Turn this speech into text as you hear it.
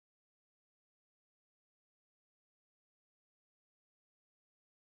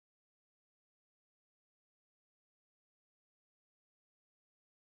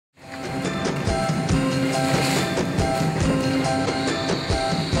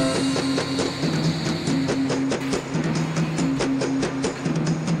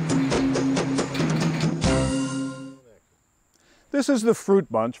This is the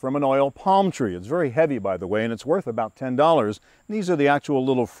fruit bunch from an oil palm tree. It's very heavy, by the way, and it's worth about $10. And these are the actual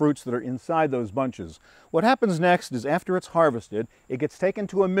little fruits that are inside those bunches. What happens next is after it's harvested, it gets taken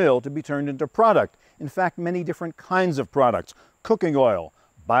to a mill to be turned into product. In fact, many different kinds of products. Cooking oil,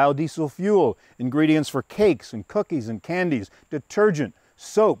 biodiesel fuel, ingredients for cakes and cookies and candies, detergent,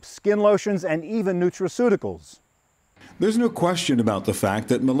 soap, skin lotions, and even nutraceuticals. There's no question about the fact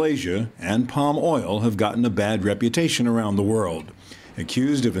that Malaysia and palm oil have gotten a bad reputation around the world,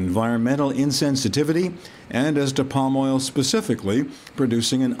 accused of environmental insensitivity and, as to palm oil specifically,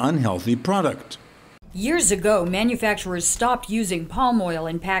 producing an unhealthy product. Years ago, manufacturers stopped using palm oil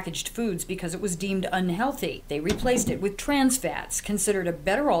in packaged foods because it was deemed unhealthy. They replaced it with trans fats, considered a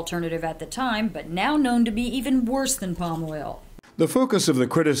better alternative at the time, but now known to be even worse than palm oil. The focus of the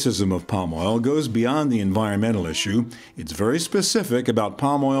criticism of palm oil goes beyond the environmental issue. It's very specific about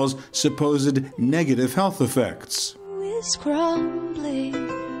palm oil's supposed negative health effects. It's crumbling.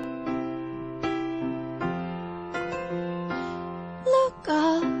 Look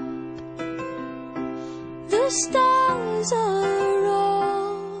up. The stars are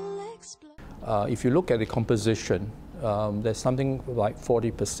all exploding. If you look at the composition, there's something like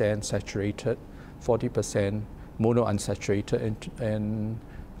 40% saturated, 40% monounsaturated, and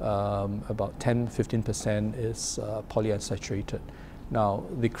about 10–15% is polyunsaturated. Now,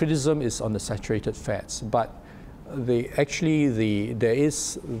 the criticism is on the saturated fats, but there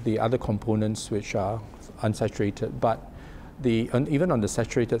is the other components which are unsaturated, but even on the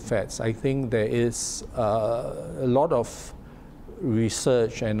saturated fats, I think there is a lot of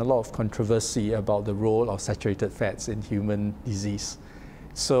research and a lot of controversy about the role of saturated fats in human disease.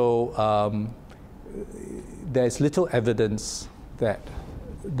 So there's little evidence that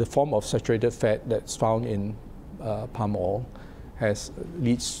the form of saturated fat that's found in palm oil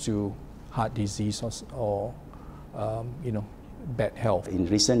leads to heart disease or bad health. In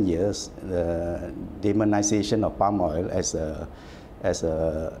recent years, the demonization of palm oil as a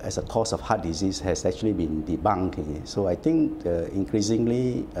cause of heart disease has actually been debunked. So I think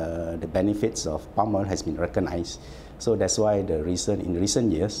increasingly the benefits of palm oil has been recognized. So that's why in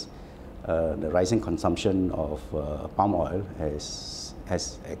recent years, the rising consumption of palm oil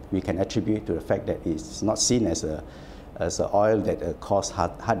we can attribute to the fact that it's not seen as an oil that causes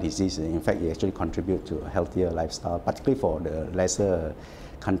heart disease. In fact, it actually contributes to a healthier lifestyle, particularly for the lesser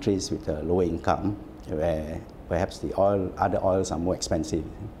countries with a lower income, where perhaps the other oils are more expensive.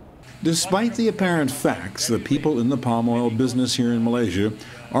 Despite the apparent facts, the people in the palm oil business here in Malaysia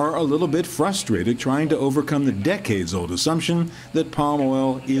are a little bit frustrated trying to overcome the decades-old assumption that palm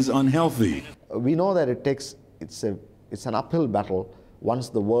oil is unhealthy. We know that it's an uphill battle once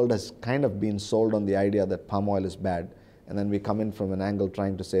the world has kind of been sold on the idea that palm oil is bad, and then we come in from an angle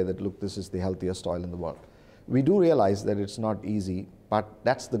trying to say that, look, this is the healthiest oil in the world. We do realize that it's not easy, but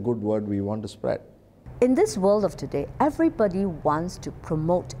that's the good word we want to spread. In this world of today, everybody wants to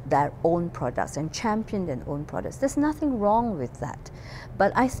promote their own products and champion their own products. There's nothing wrong with that.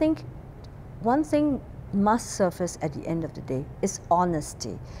 But I think one thing must surface at the end of the day is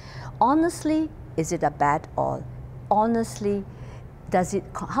honesty. Honestly, is it a bad oil? Honestly,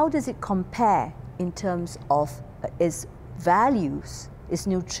 how does it compare in terms of its values, its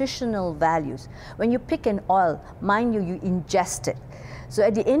nutritional values? When you pick an oil, mind you ingest it. So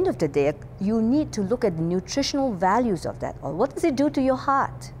at the end of the day, you need to look at the nutritional values of that oil. What does it do to your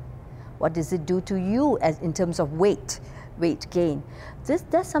heart? What does it do to you in terms of weight gain?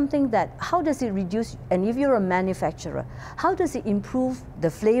 That's something that, how does it reduce, and if you're a manufacturer, how does it improve the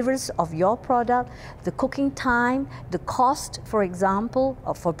flavors of your product, the cooking time, the cost, for example,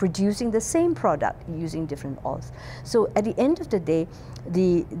 for producing the same product using different oils? So at the end of the day,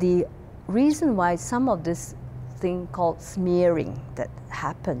 the reason why some of this thing called smearing that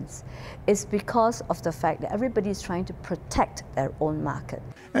happens is because of the fact that everybody is trying to protect their own market.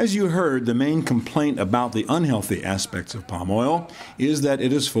 As you heard, the main complaint about the unhealthy aspects of palm oil is that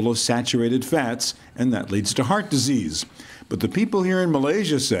it is full of saturated fats, and that leads to heart disease. But the people here in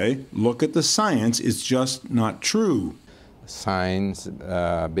Malaysia say, look at the science, it's just not true.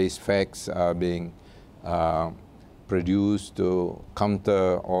 Science-based facts are being produced to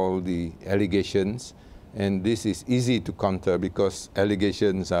counter all the allegations. And this is easy to counter because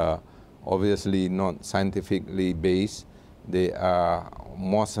allegations are obviously not scientifically based. They are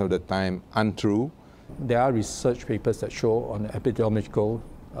most of the time untrue. There are research papers that show on epidemiological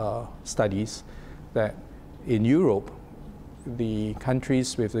studies that in Europe, the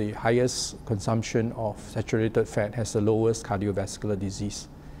countries with the highest consumption of saturated fat has the lowest cardiovascular disease.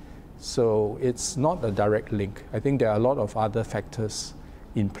 So it's not a direct link. I think there are a lot of other factors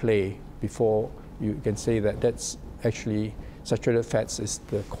in play before you can say that that's actually saturated fats is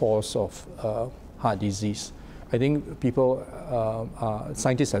the cause of heart disease. I think people,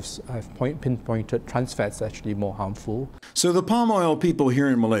 scientists have pinpointed trans fats actually more harmful. So the palm oil people here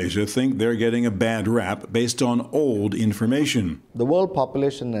in Malaysia think they're getting a bad rap based on old information. The world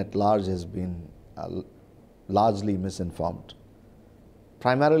population at large has been largely misinformed,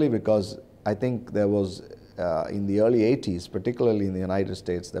 primarily because I think there was, in the early 80s, particularly in the United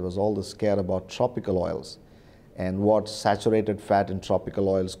States, there was all this scare about tropical oils and what saturated fat in tropical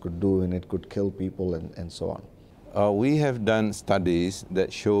oils could do, and it could kill people and so on. We have done studies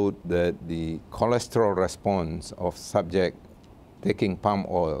that showed that the cholesterol response of subject taking palm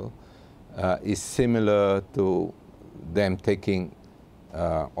oil is similar to them taking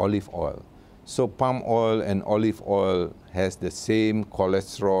olive oil. So palm oil and olive oil has the same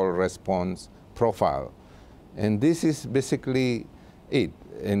cholesterol response profile. And this is basically it,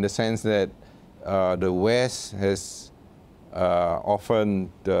 in the sense that the West has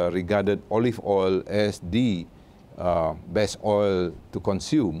often regarded olive oil as the best oil to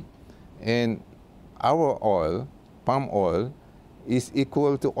consume, and our oil, palm oil, is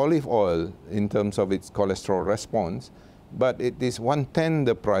equal to olive oil in terms of its cholesterol response, but it is 1/10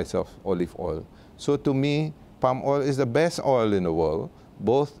 the price of olive oil. So to me, palm oil is the best oil in the world,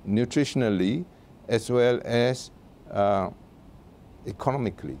 both nutritionally as well as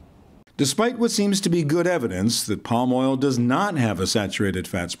economically. Despite what seems to be good evidence that palm oil does not have a saturated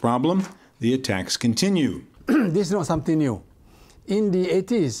fats problem, the attacks continue. This is not something new. In the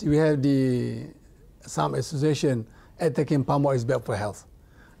 80s, we have some association attacking palm oil is bad for health.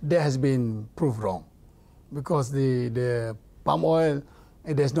 That has been proved wrong, because the palm oil,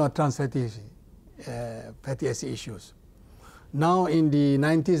 it does not trans fatty acid issues. Now in the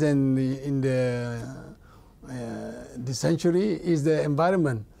 90s and in the century is the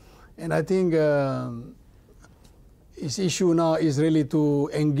environment. And I think its issue now is really to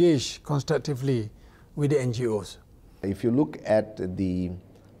engage constructively with the NGOs. If you look at the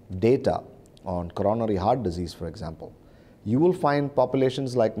data on coronary heart disease, for example, you will find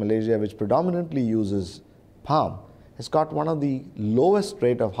populations like Malaysia, which predominantly uses palm, has got one of the lowest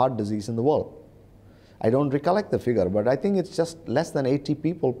rate of heart disease in the world. I don't recollect the figure, but I think it's just less than 80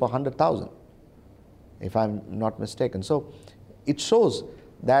 people per 100,000, if I'm not mistaken. So it shows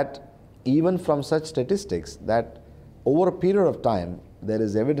that even from such statistics, that over a period of time, there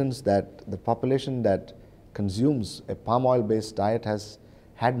is evidence that the population that consumes a palm oil-based diet has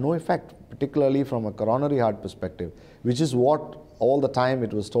had no effect, particularly from a coronary heart perspective, which is what all the time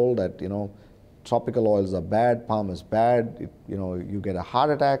it was told that, you know, tropical oils are bad, palm is bad, you get a heart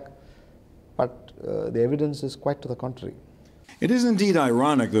attack, but the evidence is quite to the contrary. It is indeed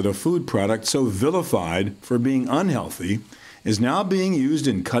ironic that a food product so vilified for being unhealthy is now being used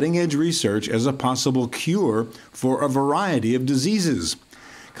in cutting-edge research as a possible cure for a variety of diseases.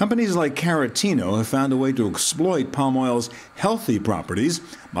 Companies like Caratino have found a way to exploit palm oil's healthy properties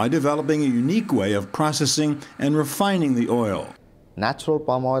by developing a unique way of processing and refining the oil. Natural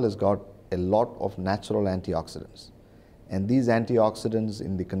palm oil has got a lot of natural antioxidants, and these antioxidants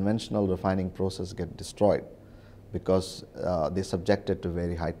in the conventional refining process get destroyed because they're subjected to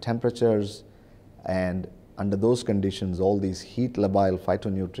very high temperatures, and under those conditions, all these heat-labile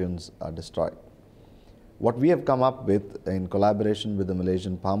phytonutrients are destroyed. What we have come up with in collaboration with the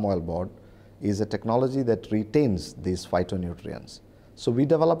Malaysian Palm Oil Board is a technology that retains these phytonutrients. So we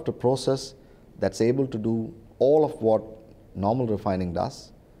developed a process that's able to do all of what normal refining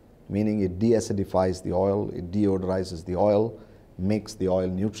does, meaning it deacidifies the oil, it deodorizes the oil, makes the oil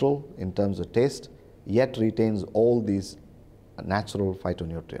neutral in terms of taste, yet retains all these natural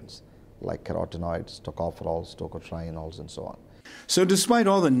phytonutrients like carotenoids, tocopherols, tocotrienols, and so on. So despite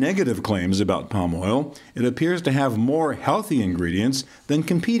all the negative claims about palm oil, it appears to have more healthy ingredients than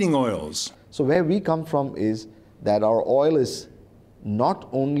competing oils. So where we come from is that our oil is not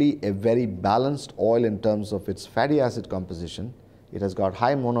only a very balanced oil in terms of its fatty acid composition, it has got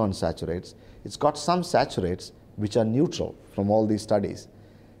high monounsaturates, it's got some saturates which are neutral from all these studies,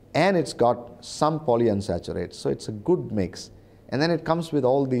 and it's got some polyunsaturates, so it's a good mix. And then it comes with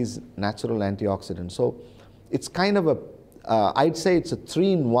all these natural antioxidants. So it's kind of I'd say it's a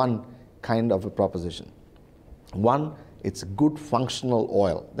 3-in-1 kind of a proposition. One, it's a good functional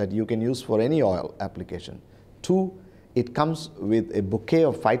oil that you can use for any oil application. Two, it comes with a bouquet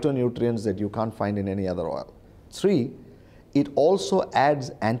of phytonutrients that you can't find in any other oil. Three, it also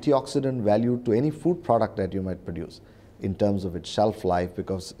adds antioxidant value to any food product that you might produce in terms of its shelf life,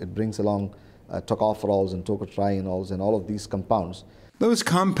 because it brings along tocopherols and tocotrienols and all of these compounds. Those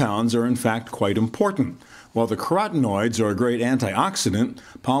compounds are in fact quite important. While the carotenoids are a great antioxidant,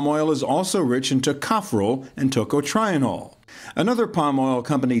 palm oil is also rich in tocopherol and tocotrienol. Another palm oil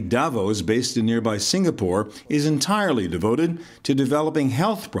company, Davos, based in nearby Singapore, is entirely devoted to developing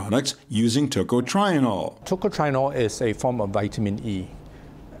health products using tocotrienol. Tocotrienol is a form of vitamin E.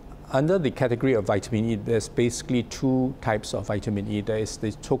 Under the category of vitamin E, there's basically two types of vitamin E. There is the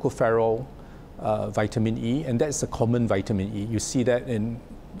tocopherol vitamin E, and that's a common vitamin E. You see that in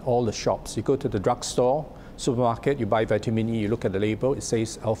all the shops. You go to the drugstore, supermarket, you buy vitamin E, you look at the label, it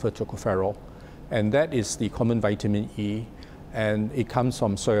says alpha tocopherol. And that is the common vitamin E, and it comes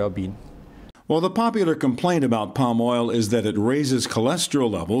from soya bean. While the popular complaint about palm oil is that it raises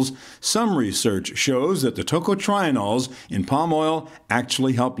cholesterol levels, some research shows that the tocotrienols in palm oil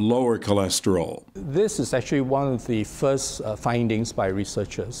actually help lower cholesterol. This is actually one of the first findings by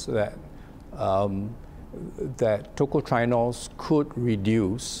researchers that that tocotrienols could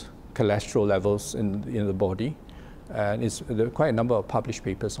reduce cholesterol levels in the body. And there are quite a number of published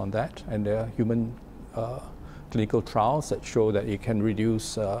papers on that, and there are human clinical trials that show that it can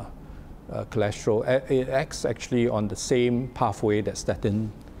reduce cholesterol. It acts actually on the same pathway that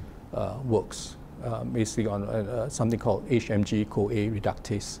statin works, basically on something called HMG-CoA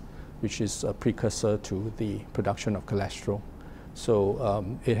reductase, which is a precursor to the production of cholesterol.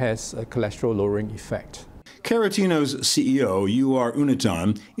 So it has a cholesterol-lowering effect. Caratino's CEO, UR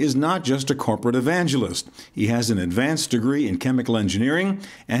Unitan, is not just a corporate evangelist. He has an advanced degree in chemical engineering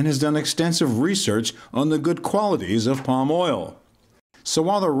and has done extensive research on the good qualities of palm oil. So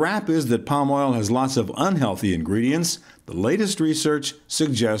while the rap is that palm oil has lots of unhealthy ingredients, the latest research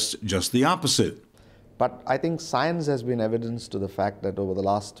suggests just the opposite. But I think science has been evidence to the fact that over the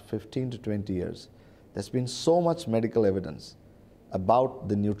last 15 to 20 years, there's been so much medical evidence about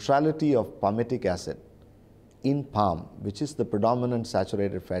the neutrality of palmitic acid in palm, which is the predominant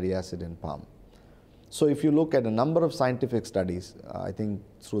saturated fatty acid in palm. So if you look at a number of scientific studies, I think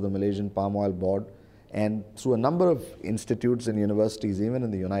through the Malaysian Palm Oil Board and through a number of institutes and universities, even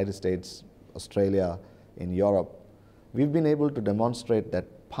in the United States, Australia, in Europe, we've been able to demonstrate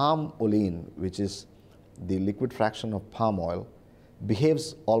that palm olein, which is the liquid fraction of palm oil,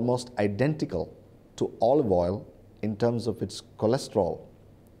 behaves almost identical to olive oil in terms of its cholesterol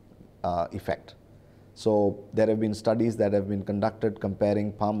effect. So there have been studies that have been conducted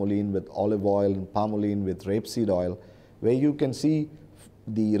comparing palm olein with olive oil and palm olein with rapeseed oil, where you can see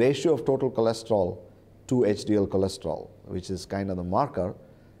the ratio of total cholesterol to HDL cholesterol, which is kind of the marker.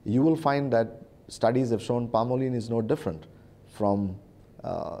 You will find that studies have shown palm olein is no different from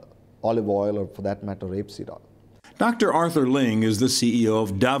olive oil or, for that matter, rapeseed oil. Dr. Arthur Ling is the CEO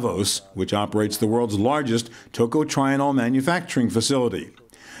of Davos, which operates the world's largest tocotrienol manufacturing facility.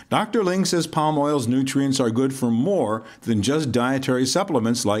 Dr. Ling says palm oil's nutrients are good for more than just dietary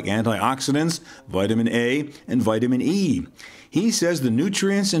supplements like antioxidants, vitamin A, and vitamin E. He says the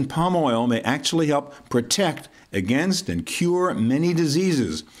nutrients in palm oil may actually help protect against and cure many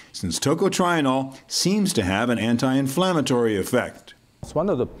diseases, since tocotrienol seems to have an anti-inflammatory effect. One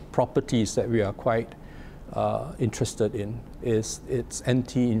of the properties that we are quite interested in is its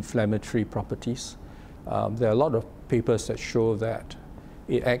anti-inflammatory properties. There are a lot of papers that show that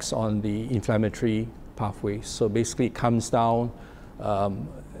it acts on the inflammatory pathways. So basically it comes down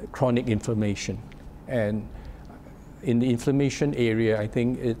chronic inflammation. And in the inflammation area, I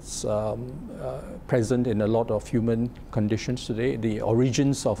think it's present in a lot of human conditions today. The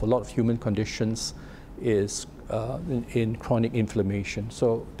origins of a lot of human conditions is in chronic inflammation.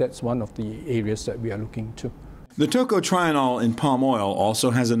 So that's one of the areas that we are looking to. The tocotrienol in palm oil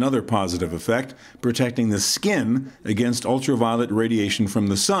also has another positive effect, protecting the skin against ultraviolet radiation from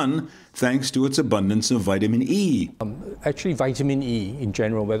the sun, thanks to its abundance of vitamin E. Actually, vitamin E in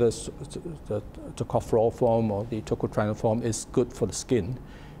general, whether it's the tocopherol form or the tocotrienol form, is good for the skin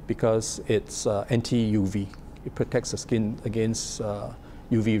because it's anti-UV. It protects the skin against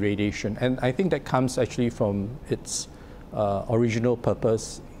UV radiation. And I think that comes actually from its original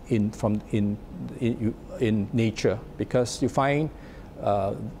purpose in nature, because you find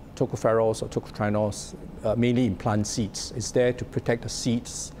tocopherols or tocotrienols mainly in plant seeds. It's there to protect the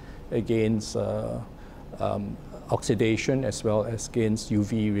seeds against oxidation as well as against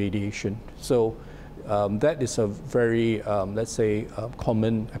UV radiation. So that is a very, let's say,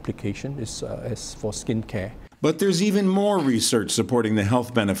 common application as for skin care. But there's even more research supporting the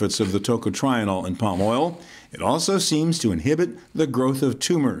health benefits of the tocotrienol in palm oil. It also seems to inhibit the growth of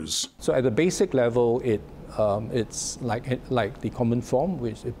tumors. So at the basic level, it's like the common form,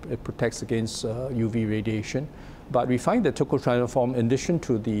 which it protects against UV radiation. But we find the tocotrienol form, in addition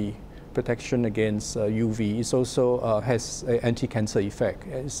to the protection against UV. It also has an anti-cancer effect.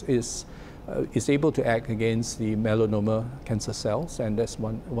 It's able to act against the melanoma cancer cells, and that's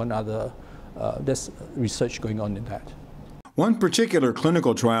one other, there's research going on in that. One particular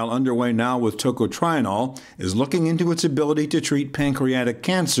clinical trial underway now with tocotrienol is looking into its ability to treat pancreatic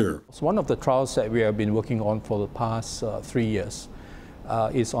cancer. So one of the trials that we have been working on for the past 3 years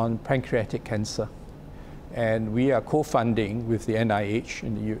is on pancreatic cancer. And we are co-funding with the NIH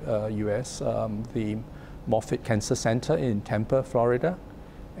in the US, the Moffitt Cancer Center in Tampa, Florida.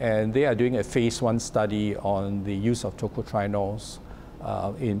 And they are doing a phase 1 study on the use of tocotrienols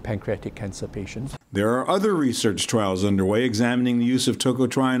in pancreatic cancer patients. There are other research trials underway examining the use of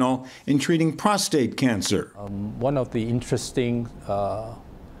tocotrienol in treating prostate cancer. One of the interesting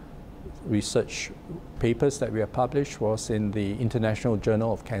research papers that we have published was in the International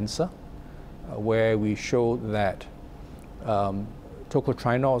Journal of Cancer, where we showed that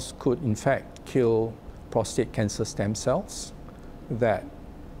tocotrienols could in fact kill prostate cancer stem cells, that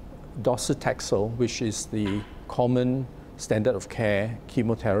docetaxel, which is the common standard of care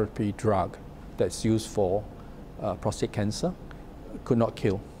chemotherapy drug that's used for prostate cancer, could not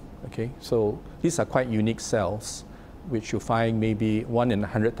kill. Okay, so these are quite unique cells, which you find maybe 1 in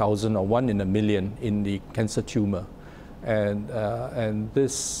 100,000 or 1 in a million in the cancer tumor, and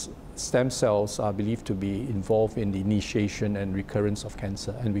this stem cells are believed to be involved in the initiation and recurrence of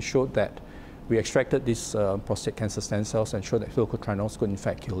cancer. And we showed that we extracted these prostate cancer stem cells and showed that tocotrienols could in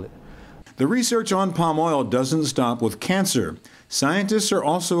fact kill it. The research on palm oil doesn't stop with cancer. Scientists are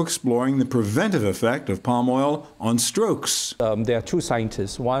also exploring the preventive effect of palm oil on strokes. There are 2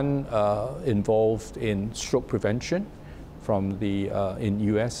 scientists, one involved in stroke prevention from the in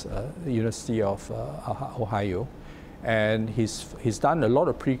US, University of Ohio. And he's done a lot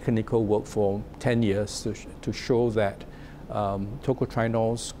of preclinical work for 10 years to show that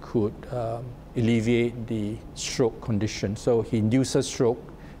tocotrienols could alleviate the stroke condition. So he induces stroke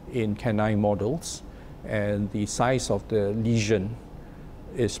in canine models, and the size of the lesion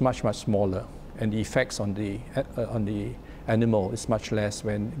is much, much smaller, and the effects on the animal is much less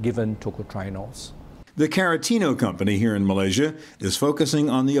when given tocotrienols. The Caratino company here in Malaysia is focusing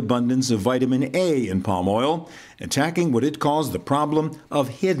on the abundance of vitamin A in palm oil, attacking what it calls the problem of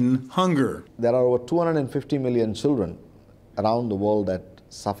hidden hunger. There are over 250 million children around the world that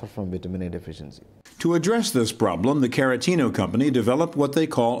suffer from vitamin A deficiency. To address this problem, the Caratino company developed what they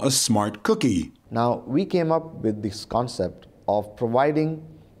call a smart cookie. Now, we came up with this concept of providing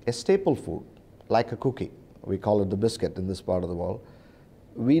a staple food, like a cookie. We call it the biscuit in this part of the world.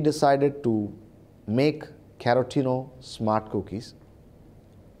 We decided to make Caratino smart cookies,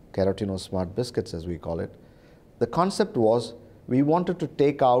 Caratino smart biscuits as we call it. The concept was we wanted to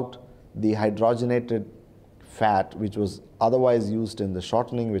take out the hydrogenated fat which was otherwise used in the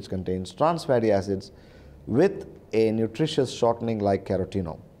shortening, which contains trans fatty acids, with a nutritious shortening like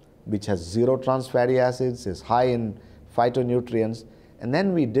Caratino, which has 0 trans fatty acids, is high in phytonutrients. And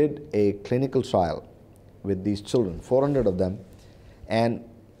then we did a clinical trial with these children, 400 of them, and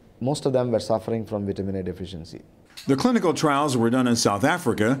most of them were suffering from vitamin A deficiency. The clinical trials were done in South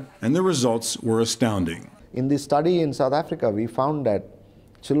Africa, and the results were astounding. In the study in South Africa, we found that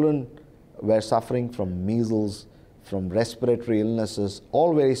children were suffering from measles, from respiratory illnesses,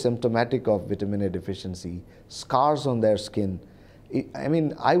 all very symptomatic of vitamin A deficiency, scars on their skin.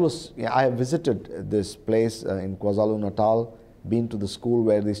 I have visited this place in KwaZulu-Natal, been to the school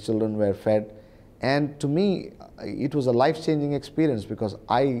where these children were fed, and to me, it was a life-changing experience because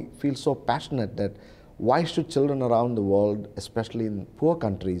I feel so passionate that why should children around the world, especially in poor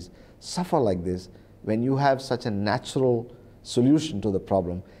countries, suffer like this when you have such a natural solution to the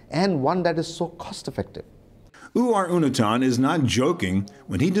problem and one that is so cost-effective. Uar Unatan is not joking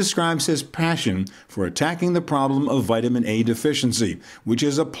when he describes his passion for attacking the problem of vitamin A deficiency, which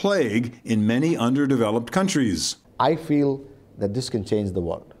is a plague in many underdeveloped countries. I feel that this can change the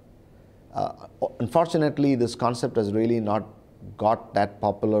world. Unfortunately, this concept has really not got that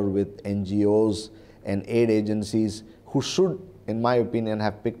popular with NGOs and aid agencies who should, in my opinion,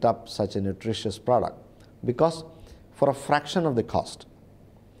 have picked up such a nutritious product. Because for a fraction of the cost,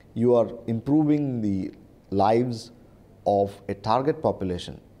 you are improving the lives of a target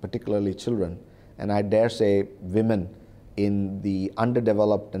population, particularly children, and I dare say women in the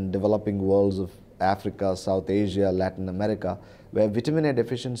underdeveloped and developing worlds of Africa, South Asia, Latin America, where vitamin A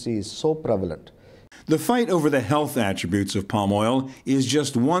deficiency is so prevalent. The fight over the health attributes of palm oil is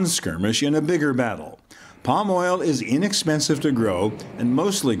just one skirmish in a bigger battle. Palm oil is inexpensive to grow and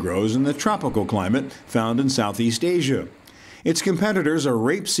mostly grows in the tropical climate found in Southeast Asia. Its competitors are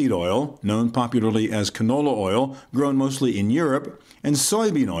rapeseed oil, known popularly as canola oil, grown mostly in Europe, and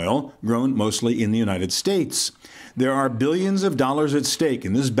soybean oil, grown mostly in the United States. There are billions of dollars at stake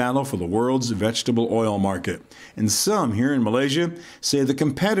in this battle for the world's vegetable oil market. And some here in Malaysia say the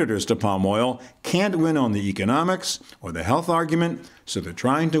competitors to palm oil can't win on the economics or the health argument, so they're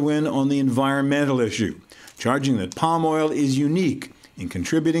trying to win on the environmental issue, charging that palm oil is unique in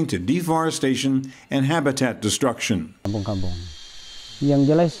contributing to deforestation and habitat destruction. Kampung-kampung. Yang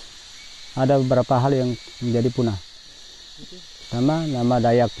jelas ada beberapa hal yang menjadi punah. Pertama, nama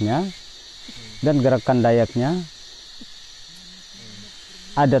Dayaknya dan gerakan Dayaknya,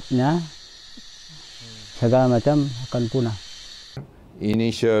 adatnya, segala macam akan punah.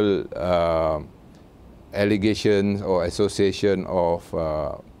 Initial allegations or association of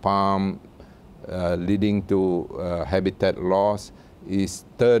palm leading to habitat loss is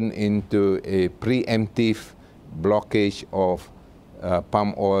turned into a preemptive blockage of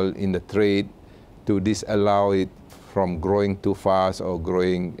palm oil in the trade to disallow it from growing too fast or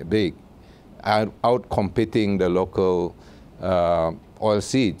growing big, out competing the local oil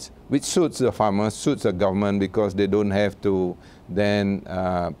seeds, which suits the farmers, suits the government, because they don't have to then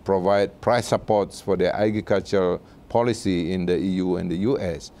provide price supports for their agricultural policy in the EU and the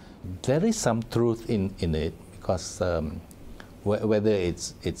US. There is some truth in it, because whether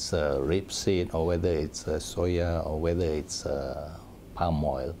it's rapeseed or whether it's soya or whether it's palm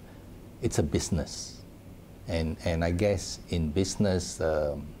oil, it's a business, and I guess in business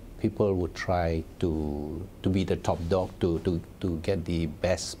people would try to be the top dog to get the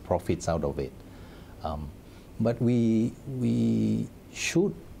best profits out of it, but we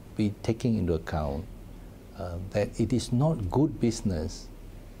should be taking into account that it is not good business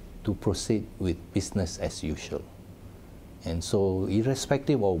to proceed with business as usual. And so,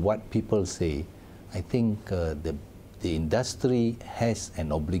 irrespective of what people say, I think the industry has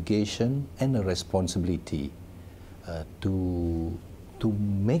an obligation and a responsibility to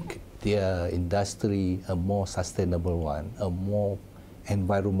make their industry a more sustainable one, a more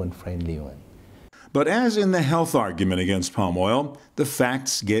environment-friendly one. But as in the health argument against palm oil, the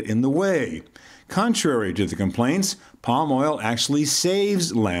facts get in the way. Contrary to the complaints, palm oil actually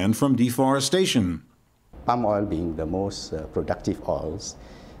saves land from deforestation. Palm oil being the most productive oils,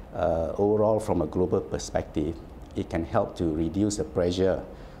 overall from a global perspective, it can help to reduce the pressure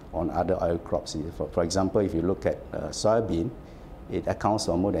on other oil crops. For example, if you look at soybean, it accounts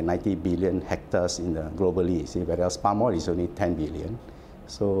for more than 90 billion hectares globally, whereas palm oil is only 10 billion.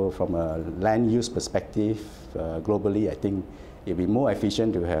 So from a land use perspective, globally, I think it will be more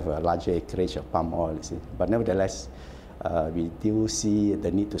efficient to have a larger acreage of palm oil. But nevertheless, we do see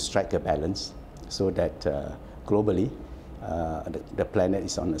the need to strike a balance so that globally, the planet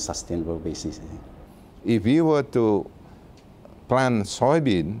is on a sustainable basis. If we were to plant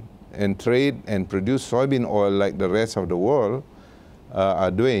soybean and trade and produce soybean oil like the rest of the world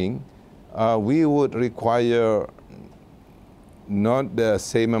are doing, we would require not the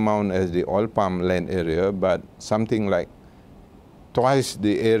same amount as the oil palm land area, but something like twice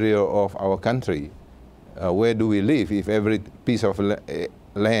the area of our country. Where do we live if every piece of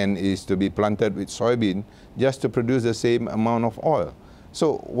land is to be planted with soybean just to produce the same amount of oil?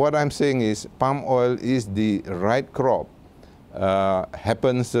 So what I'm saying is palm oil is the right crop,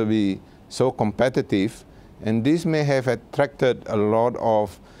 happens to be so competitive, and this may have attracted a lot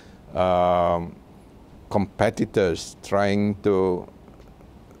of competitors trying to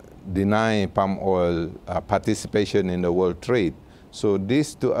deny palm oil participation in the world trade. So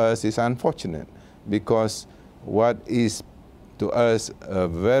this to us is unfortunate, because what is to us a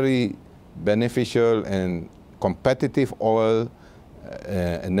very beneficial and competitive oil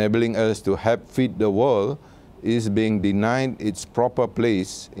enabling us to help feed the world is being denied its proper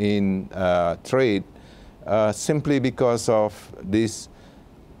place in trade simply because of this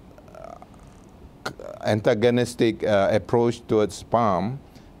antagonistic approach towards palm,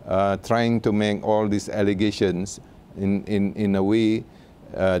 trying to make all these allegations in a way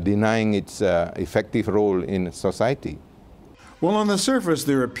denying its effective role in society. Well, on the surface,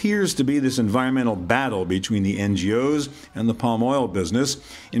 there appears to be this environmental battle between the NGOs and the palm oil business.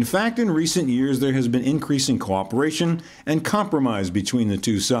 In fact, in recent years, there has been increasing cooperation and compromise between the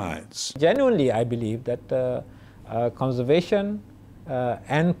two sides. Genuinely, I believe that conservation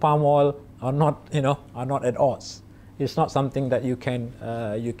and palm oil are not, are not at odds. It's not something that you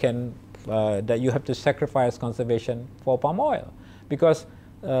have to sacrifice conservation for palm oil, because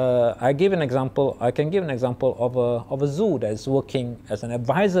I can give an example of a zoo that is working as an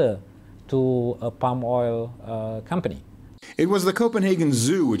advisor to a palm oil company. It was the Copenhagen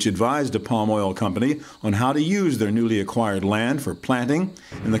Zoo which advised a palm oil company on how to use their newly acquired land for planting,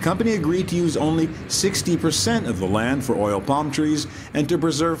 and the company agreed to use only 60% of the land for oil palm trees and to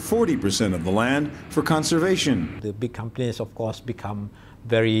preserve 40% of the land for conservation. The big companies, of course, become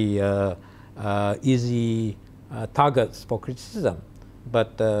very easy targets for criticism,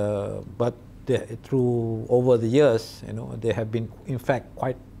 but through over the years, they have been, in fact,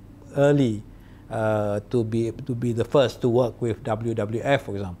 quite early to be the first to work with WWF,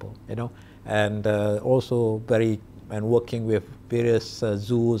 for example, and also working with various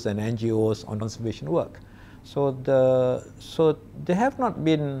zoos and NGOs on conservation work. So they have not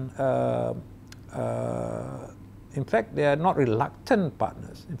been. In fact, they are not reluctant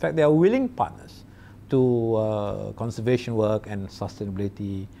partners. In fact, they are willing partners to conservation work and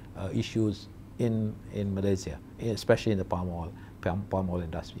sustainability issues in Malaysia, especially in the palm oil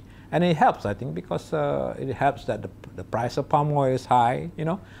industry. And it helps, I think, because it helps that the price of palm oil is high,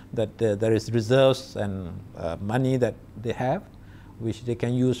 that there is reserves and money that they have, which they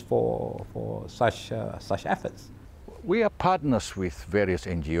can use for such efforts. We are partners with various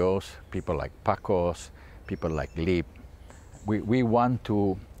NGOs, people like PACOS, people like LEAP. We want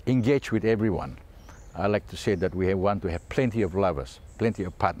to engage with everyone. I like to say that we want to have plenty of lovers, plenty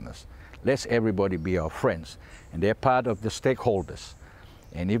of partners. Let everybody be our friends, and they're part of the stakeholders.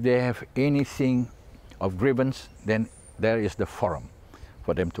 And if they have anything of grievance, then there is the forum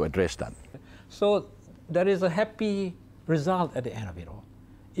for them to address that. So there is a happy result at the end of it all,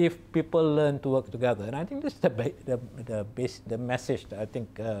 if people learn to work together. And I think this is the message that I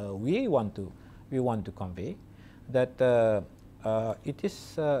think we want to convey, that it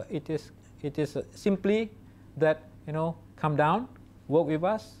is simply that come down, work with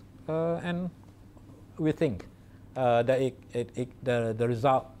us, and we think that the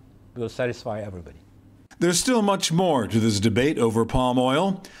result will satisfy everybody. There's still much more to this debate over palm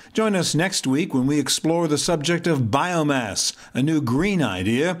oil. Join us next week when we explore the subject of biomass, a new green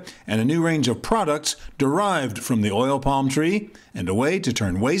idea, and a new range of products derived from the oil palm tree, and a way to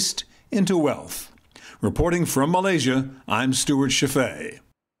turn waste into wealth. Reporting from Malaysia, I'm Stuart Chaffee.